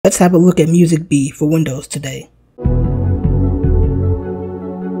Let's have a look at MusicBee for Windows today.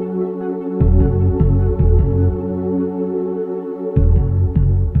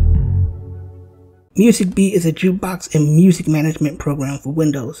 MusicBee is a jukebox and music management program for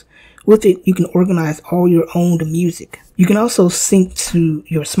Windows. With it, you can organize all your own music. You can also sync to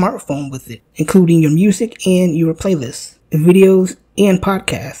your smartphone with it, including your music and your playlists, videos, and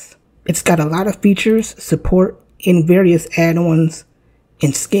podcasts. It's got a lot of features, support, and various add-ons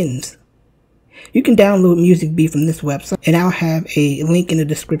and skins. You can download MusicBee from this website, and I'll have a link in the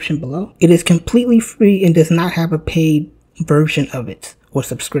description below. It is completely free and does not have a paid version of it or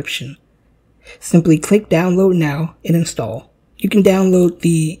subscription. Simply click download now and install. You can download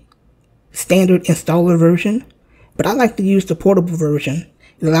the standard installer version, but I like to use the portable version.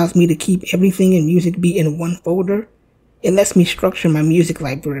 It allows me to keep everything in MusicBee in one folder. It lets me structure my music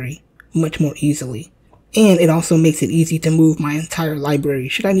library much more easily. And it also makes it easy to move my entire library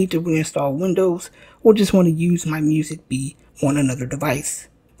should I need to reinstall Windows or just want to use my MusicBee on another device.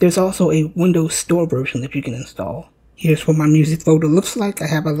 There's also a Windows Store version that you can install. Here's what my music folder looks like. I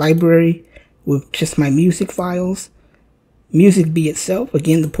have a library with just my music files. MusicBee itself,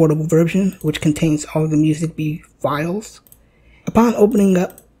 again the portable version, which contains all the MusicBee files. Upon opening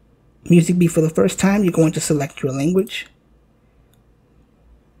up MusicBee for the first time, you're going to select your language.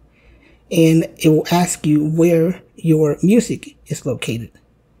 And it will ask you where your music is located.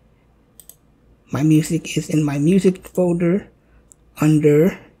 My music is in my music folder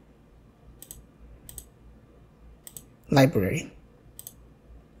under library.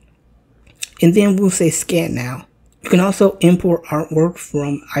 And then we'll say scan now. You can also import artwork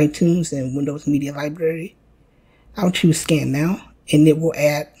from iTunes and Windows Media Library. I'll choose scan now, and it will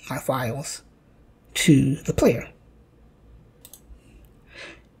add my files to the player.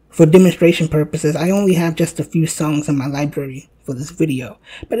 For demonstration purposes, I only have just a few songs in my library for this video.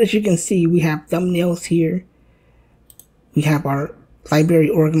 But as you can see, we have thumbnails here. We have our library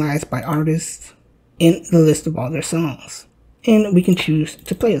organized by artists and the list of all their songs. And we can choose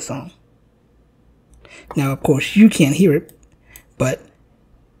to play a song. Now, of course, you can't hear it, but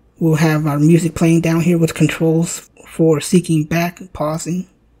we'll have our music playing down here with controls for seeking back, pausing,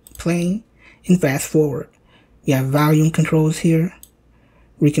 playing, and fast forward. We have volume controls here.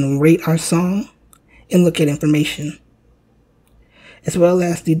 We can rate our song and look at information, as well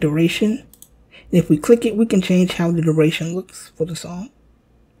as the duration. And if we click it, we can change how the duration looks for the song.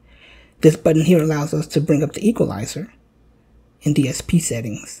 This button here allows us to bring up the equalizer and DSP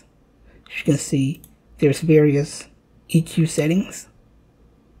settings. As you can see, there's various EQ settings.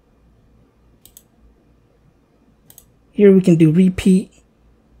 Here we can do repeat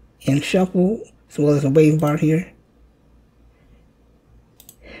and shuffle, as well as a wave bar here.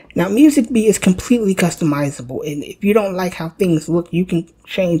 Now, MusicBee is completely customizable, and if you don't like how things look, you can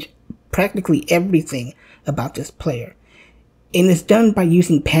change practically everything about this player. And it's done by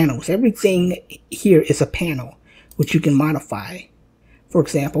using panels. Everything here is a panel, which you can modify. For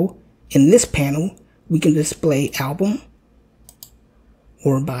example, in this panel, we can display album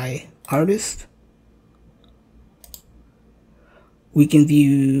or by artist. We can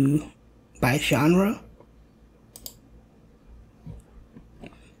view by genre.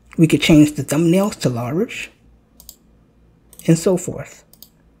 We could change the thumbnails to large, and so forth.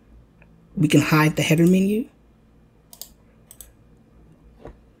 We can hide the header menu.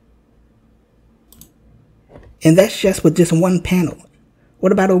 And that's just with this one panel.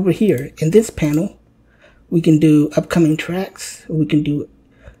 What about over here? In this panel, we can do upcoming tracks. We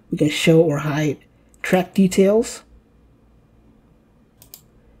can show or hide track details,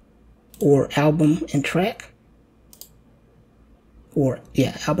 or album and track.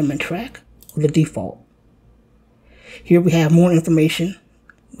 Album and track, or the default. Here we have more information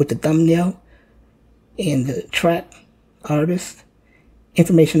with the thumbnail and the track, artist,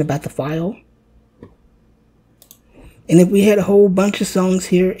 information about the file. And if we had a whole bunch of songs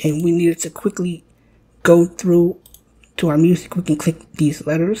here and we needed to quickly go through to our music, we can click these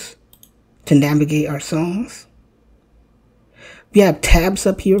letters to navigate our songs. We have tabs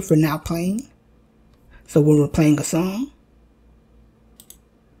up here for now playing. So when we're playing a song,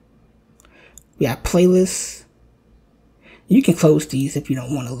 we have playlists. You can close these if you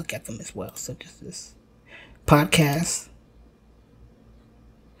don't want to look at them as well. So just this. Podcasts.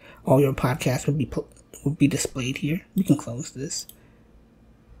 All your podcasts will be displayed here. You can close this.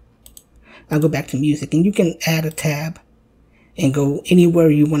 I'll go back to music, and you can add a tab and go anywhere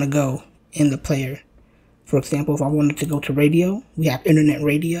you want to go in the player. For example, if I wanted to go to radio, we have internet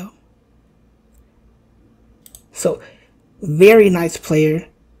radio. So, very nice player.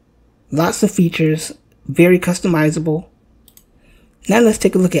 Lots of features, very customizable. Now let's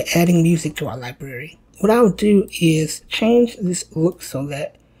take a look at adding music to our library. What I'll do is change this look so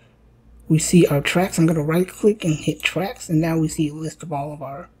that we see our tracks. I'm going to right click and hit tracks, and now we see a list of all of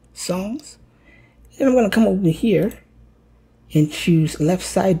our songs. Then I'm going to come over here and choose left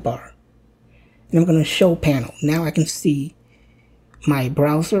sidebar, and I'm going to show panel. Now I can see my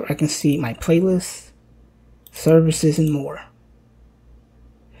browser, I can see my playlists, services, and more.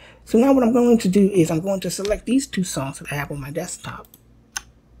 So now what I'm going to do is I'm going to select these two songs that I have on my desktop,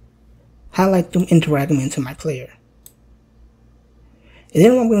 highlight them, and drag them into my player. And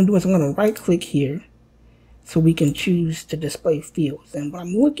then what I'm going to do is I'm going to right click here so we can choose to display fields. And what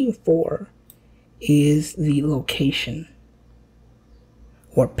I'm looking for is the location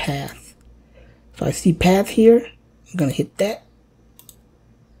or path. So I see path here. I'm going to hit that.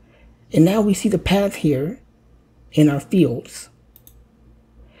 And now we see the path here in our fields.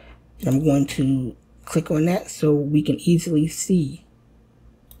 And I'm going to click on that so we can easily see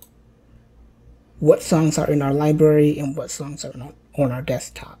what songs are in our library and what songs are on our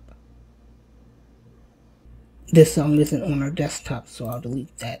desktop. This song isn't on our desktop, so I'll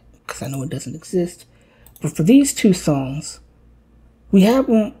delete that because I know it doesn't exist. But for these two songs, we have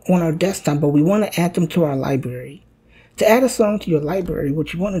them on our desktop, but we want to add them to our library. To add a song to your library,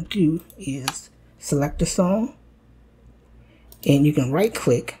 what you want to do is select a song, and you can right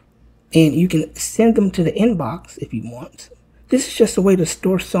click, and you can send them to the inbox if you want. This is just a way to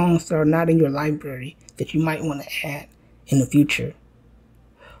store songs that are not in your library that you might want to add in the future.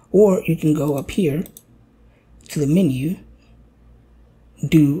 Or you can go up here to the menu,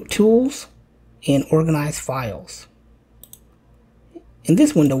 do Tools, and Organize Files. And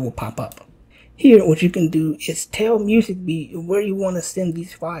this window will pop up. Here, what you can do is tell MusicBee where you want to send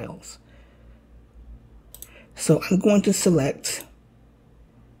these files. So I'm going to select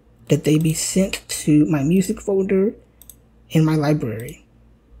that they be sent to my music folder in my library.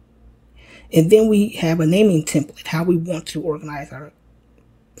 And then we have a naming template, how we want to organize our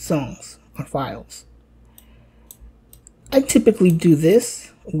songs or files. I typically do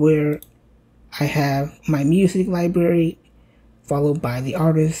this where I have my music library followed by the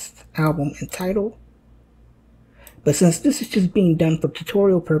artist, album, and title. But since this is just being done for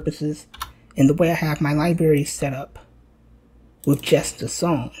tutorial purposes and the way I have my library set up with just the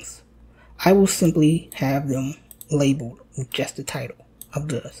songs, I will simply have them labeled with just the title of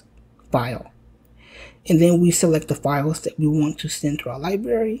the file. And then we select the files that we want to send to our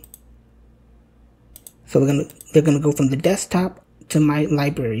library. So they're gonna go from the desktop to my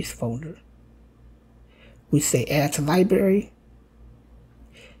libraries folder. We say add to library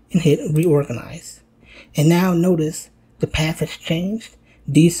and hit reorganize. And now notice the path has changed.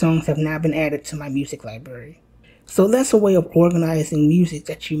 These songs have now been added to my music library. So that's a way of organizing music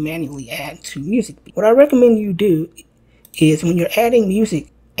that you manually add to MusicBee. What I recommend you do is when you're adding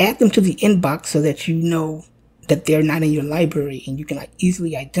music, add them to the inbox so that you know that they're not in your library and you can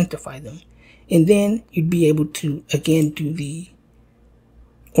easily identify them. And then you'd be able to again do the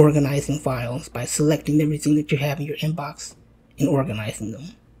organizing files by selecting everything that you have in your inbox and organizing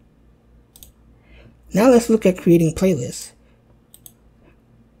them. Now let's look at creating playlists.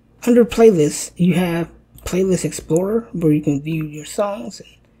 Under playlists, you have Playlist Explorer, where you can view your songs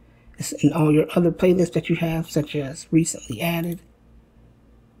and all your other playlists that you have, such as recently added,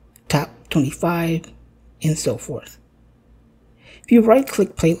 top 25, and so forth. If you right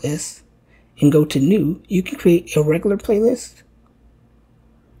click playlists and go to new, you can create a regular playlist,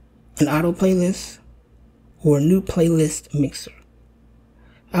 an auto playlist, or a new playlist mixer.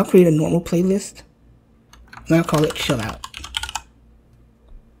 I'll create a normal playlist and I'll call it Chill Out.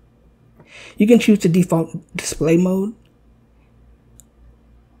 You can choose the default display mode,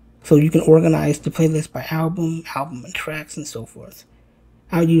 so you can organize the playlist by album and tracks, and so forth.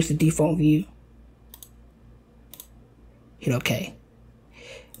 I'll use the default view. Hit OK.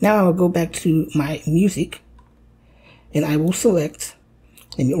 Now I'll go back to my music, and I will select,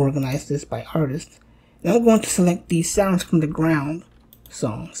 let me organize this by artist, and I'm going to select these Sounds from the Ground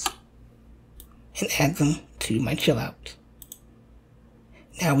songs and add them to my Chill Out.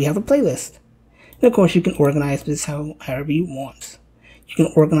 Now we have a playlist. And of course you can organize this however you want. You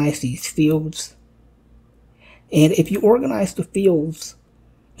can organize these fields. And if you organize the fields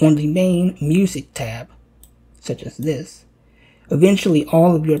on the main music tab, such as this, eventually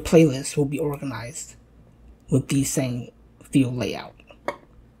all of your playlists will be organized with the same field layout.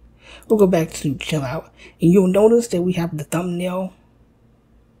 We'll go back to Chill Out, and you'll notice that we have the thumbnail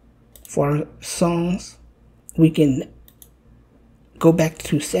for our songs. We can go back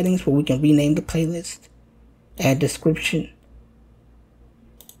to settings where we can rename the playlist, add description,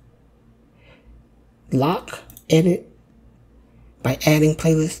 lock, edit, by adding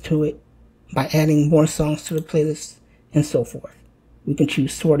playlists to it, by adding more songs to the playlist, and so forth. We can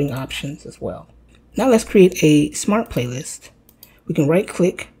choose sorting options as well. Now let's create a smart playlist. We can right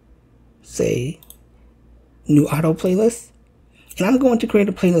click, say new auto playlist, and I'm going to create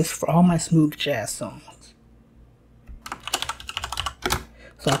a playlist for all my smooth jazz songs.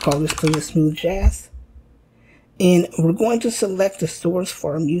 So I'll call this playlist smooth jazz, and we're going to select the source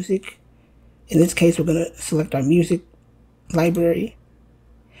for our music. In this case, we're going to select our music library,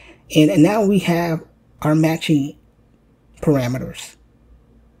 and now we have our matching parameters.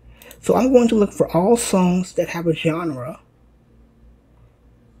 So I'm going to look for all songs that have a genre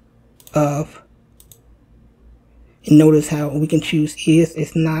of, and notice how we can choose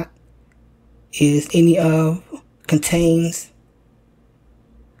is not, is, any of, contains.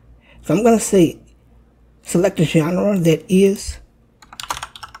 So I'm going to say select a genre that is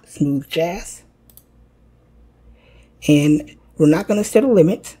smooth jazz, and we're not going to set a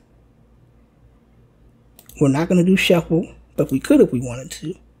limit. We're not going to do shuffle, but we could if we wanted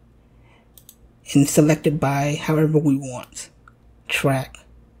to, and select it by however we want: track,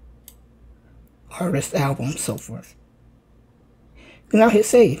 artist, album, so forth. And I'll hit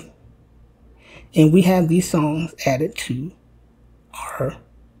save, and we have these songs added to our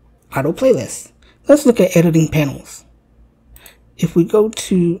auto playlist. Let's look at editing panels. If we go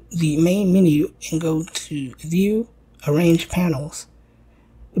to the main menu and go to View, Arrange Panels,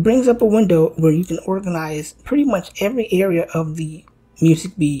 it brings up a window where you can organize pretty much every area of the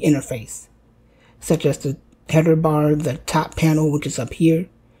MusicBee interface, such as the header bar, the top panel, which is up here,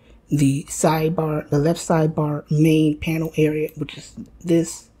 the sidebar, the left sidebar, main panel area, which is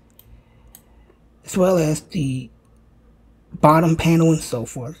this, as well as the bottom panel and so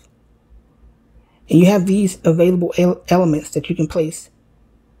forth. And you have these available elements that you can place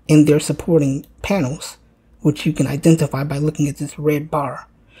in their supporting panels, which you can identify by looking at this red bar.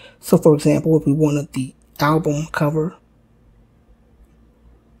 So for example, if we wanted the album cover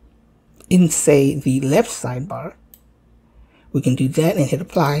in, say, the left sidebar, we can do that and hit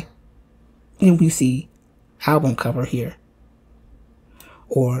apply, and we see album cover here.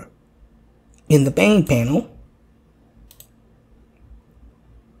 Or in the main panel,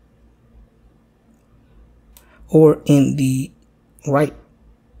 or in the right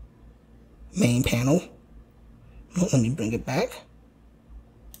main panel. Let me bring it back.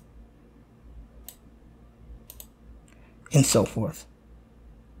 And so forth.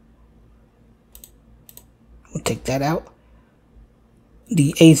 We'll take that out.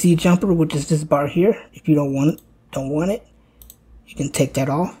 The AZ jumper, which is this bar here, if you don't want it, you can take that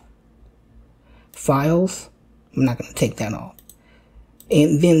off. Files, I'm not going to take that off.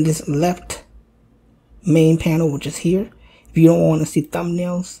 And then this left main panel, which is here, if you don't want to see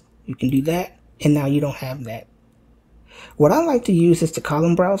thumbnails, you can do that, and now you don't have that. What I like to use is the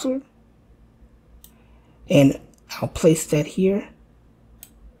column browser, and I'll place that here,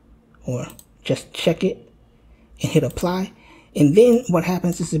 or just check it and hit apply. And then what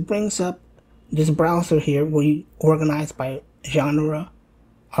happens is it brings up this browser here where you organize by genre,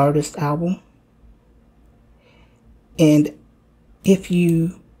 artist, album. And if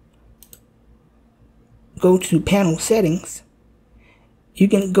you go to panel settings, you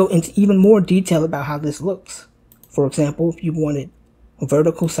can go into even more detail about how this looks. For example, if you wanted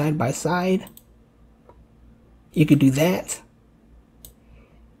vertical side by side, you could do that.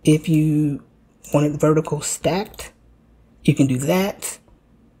 If you wanted vertical stacked, you can do that.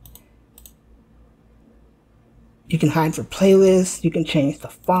 You can hide for playlists, you can change the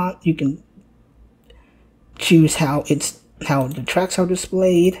font, you can choose how the tracks are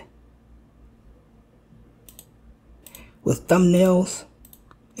displayed with thumbnails.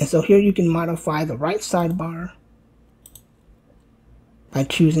 And so here you can modify the right sidebar by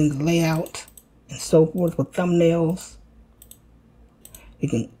choosing the layout and so forth with thumbnails. You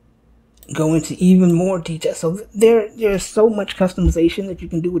can go into even more detail. So there's so much customization that you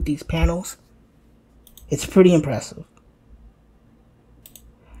can do with these panels. It's pretty impressive.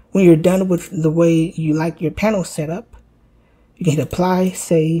 When you're done with the way you like your panel set up, you can hit apply,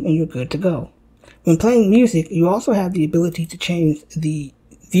 save, and you're good to go. When playing music, you also have the ability to change the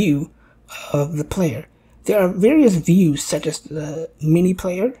view of the player. There are various views, such as the mini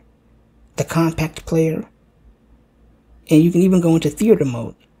player, the compact player, and you can even go into theater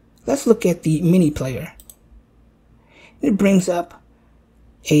mode. Let's look at the mini player. It brings up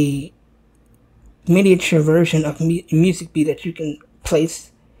a miniature version of MusicBee that you can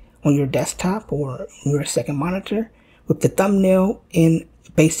place on your desktop or your second monitor with the thumbnail and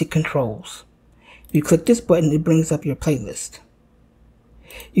basic controls. If you click this button, it brings up your playlist.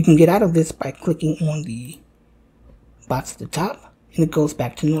 You can get out of this by clicking on the box at the top, and it goes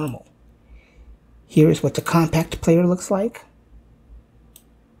back to normal. Here is what the compact player looks like,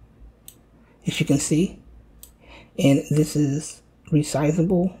 as you can see. And this is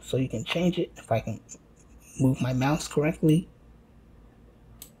resizable, so you can change it if I can move my mouse correctly,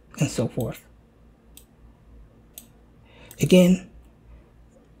 and so forth. Again,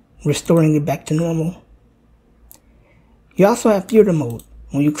 restoring it back to normal. You also have theater mode.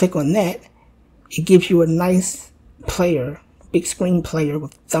 When you click on that, it gives you a nice player, big screen player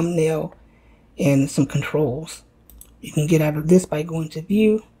with thumbnail and some controls. You can get out of this by going to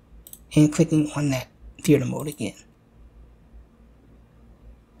View and clicking on that theater mode again.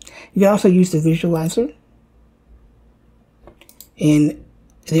 You can also use the visualizer, and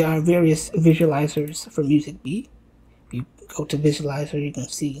there are various visualizers for MusicBee. If you go to visualizer, you can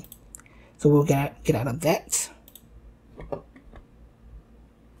see. So we'll get out of that.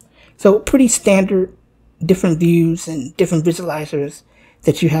 So pretty standard, different views and different visualizers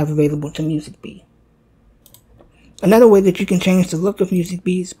that you have available to MusicBee. Another way that you can change the look of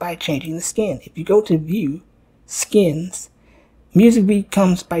MusicBee is by changing the skin. If you go to View, Skins, MusicBee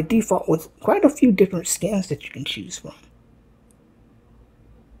comes by default with quite a few different skins that you can choose from.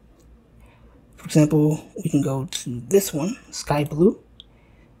 For example, we can go to this one, Sky Blue,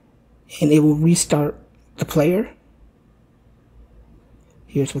 and it will restart the player.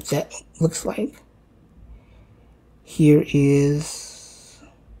 Here's what that looks like. Here is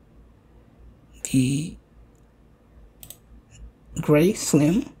the gray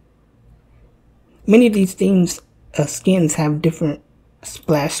slim. Many of these themes, skins have different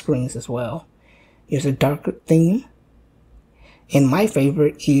splash screens as well. Here's a darker theme. And my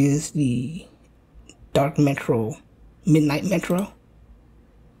favorite is the Dark Metro, Midnight Metro.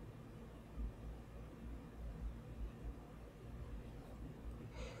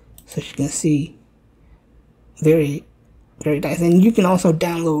 So as you can see, very nice. And you can also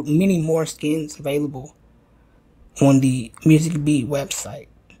download many more skins available on the MusicBee website.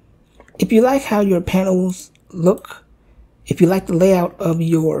 If you like how your panels look, if you like the layout of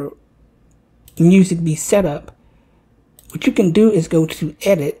your MusicBee setup, what you can do is go to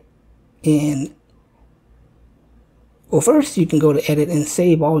Edit, and well, first you can go to Edit and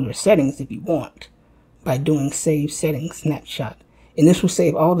save all your settings if you want by doing Save Settings Snapshot. And this will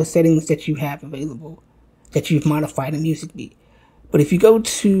save all the settings that you have available, that you've modified in MusicBee. But if you go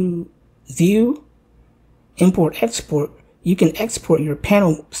to View, Import, Export, you can export your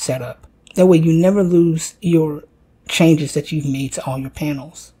panel setup. That way you never lose your changes that you've made to all your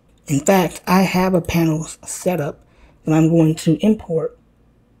panels. In fact, I have a panel setup that I'm going to import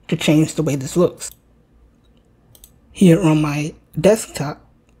to change the way this looks. Here on my desktop,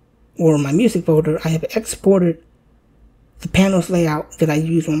 or my music folder, I have exported the panels layout that I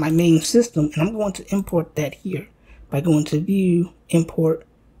use on my main system, and I'm going to import that here by going to View, Import,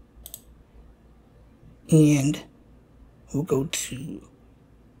 and we'll go to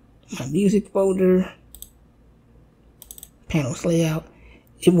my music folder, panels layout.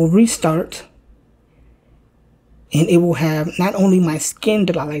 It will restart, and it will have not only my skin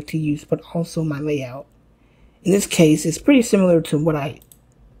that I like to use, but also my layout. In this case, it's pretty similar to what I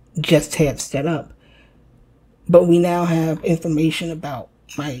just had set up, but we now have information about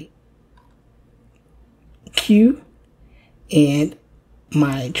my cue and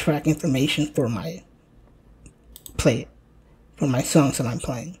my track information for my for my songs that I'm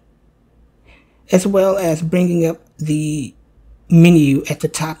playing, as well as bringing up the menu at the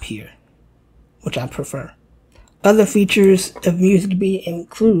top here, which I prefer. Other features of MusicBee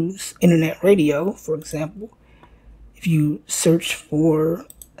includes internet radio. For example, if you search for,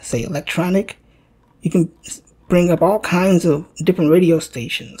 say, electronic, you can bring up all kinds of different radio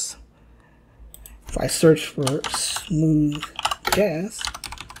stations. If I search for smooth jazz,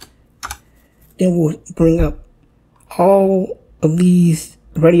 then we'll bring up all of these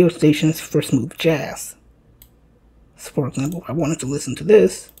radio stations for smooth jazz. So for example, if I wanted to listen to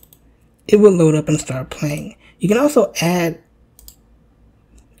this, it will load up and start playing. You can also add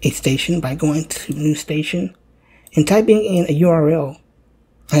a station by going to New Station and typing in a URL.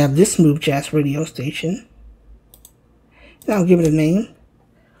 I have this smooth jazz radio station, and I'll give it a name,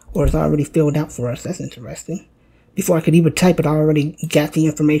 or it's already filled out for us. That's interesting. Before I could even type it, I already got the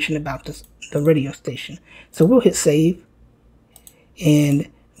information about the radio station. So we'll hit save, and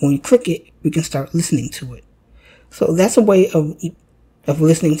when we click it, we can start listening to it. So that's a way of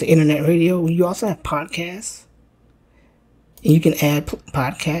listening to internet radio. You also have podcasts, and you can add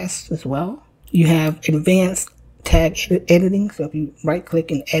podcasts as well. You have advanced tag editing, so if you right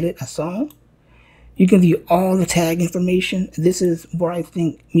click and edit a song, you can view all the tag information. This is where I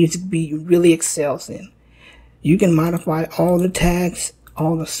think MusicBee really excels in. You can modify all the tags,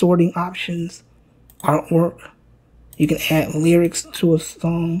 all the sorting options, artwork. You can add lyrics to a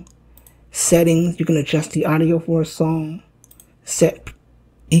song, settings. You can adjust the audio for a song, set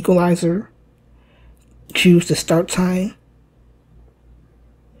equalizer, choose the start time.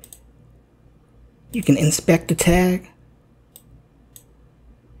 You can inspect the tag,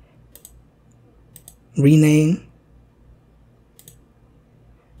 rename,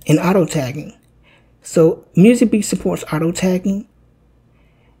 and auto tagging. So MusicBee supports auto tagging,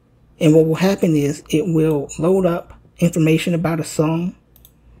 and what will happen is it will load up information about a song.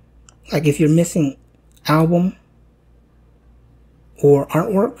 Like if you're missing album or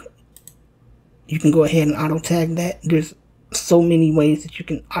artwork, you can go ahead and auto tag that. There's so many ways that you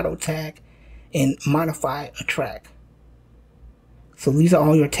can auto tag and modify a track. So these are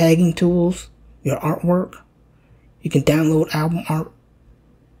all your tagging tools, your artwork. You can download album art.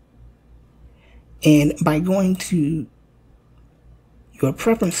 And by going to your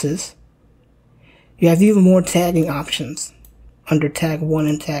preferences, you have even more tagging options under tag 1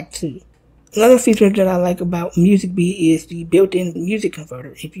 and tag 2. Another feature that I like about MusicBee is the built-in music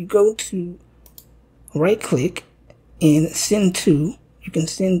converter. If you go to right click and send to, you can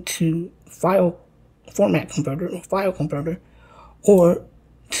send to file format converter or file converter, or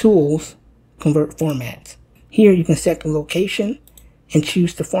tools convert formats. Here you can set the location and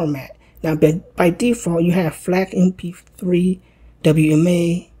choose the format. Now by default you have FLAC, MP3,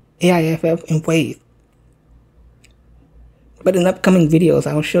 WMA, AIFF, and WAV. But in upcoming videos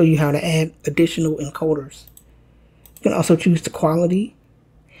I will show you how to add additional encoders. You can also choose the quality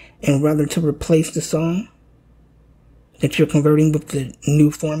and whether to replace the song that you're converting with the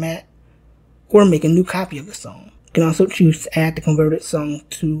new format or make a new copy of the song. You can also choose to add the converted song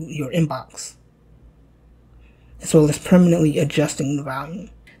to your inbox, as well as permanently adjusting the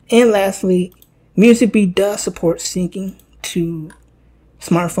volume. And lastly, MusicBee does support syncing to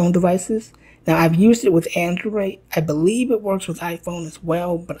smartphone devices. Now I've used it with Android. I believe it works with iPhone as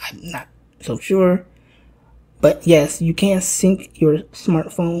well, but I'm not so sure. But yes, you can sync your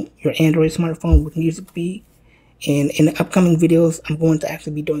smartphone, your Android smartphone with MusicBee. And in the upcoming videos, I'm going to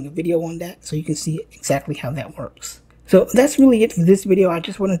actually be doing a video on that so you can see exactly how that works. So that's really it for this video. I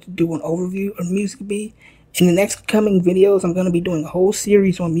just wanted to do an overview of MusicBee. In the next coming videos, I'm going to be doing a whole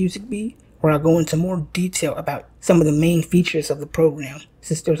series on MusicBee where I'll go into more detail about some of the main features of the program,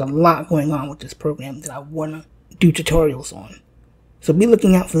 since there's a lot going on with this program that I want to do tutorials on. So be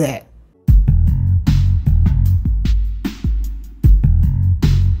looking out for that.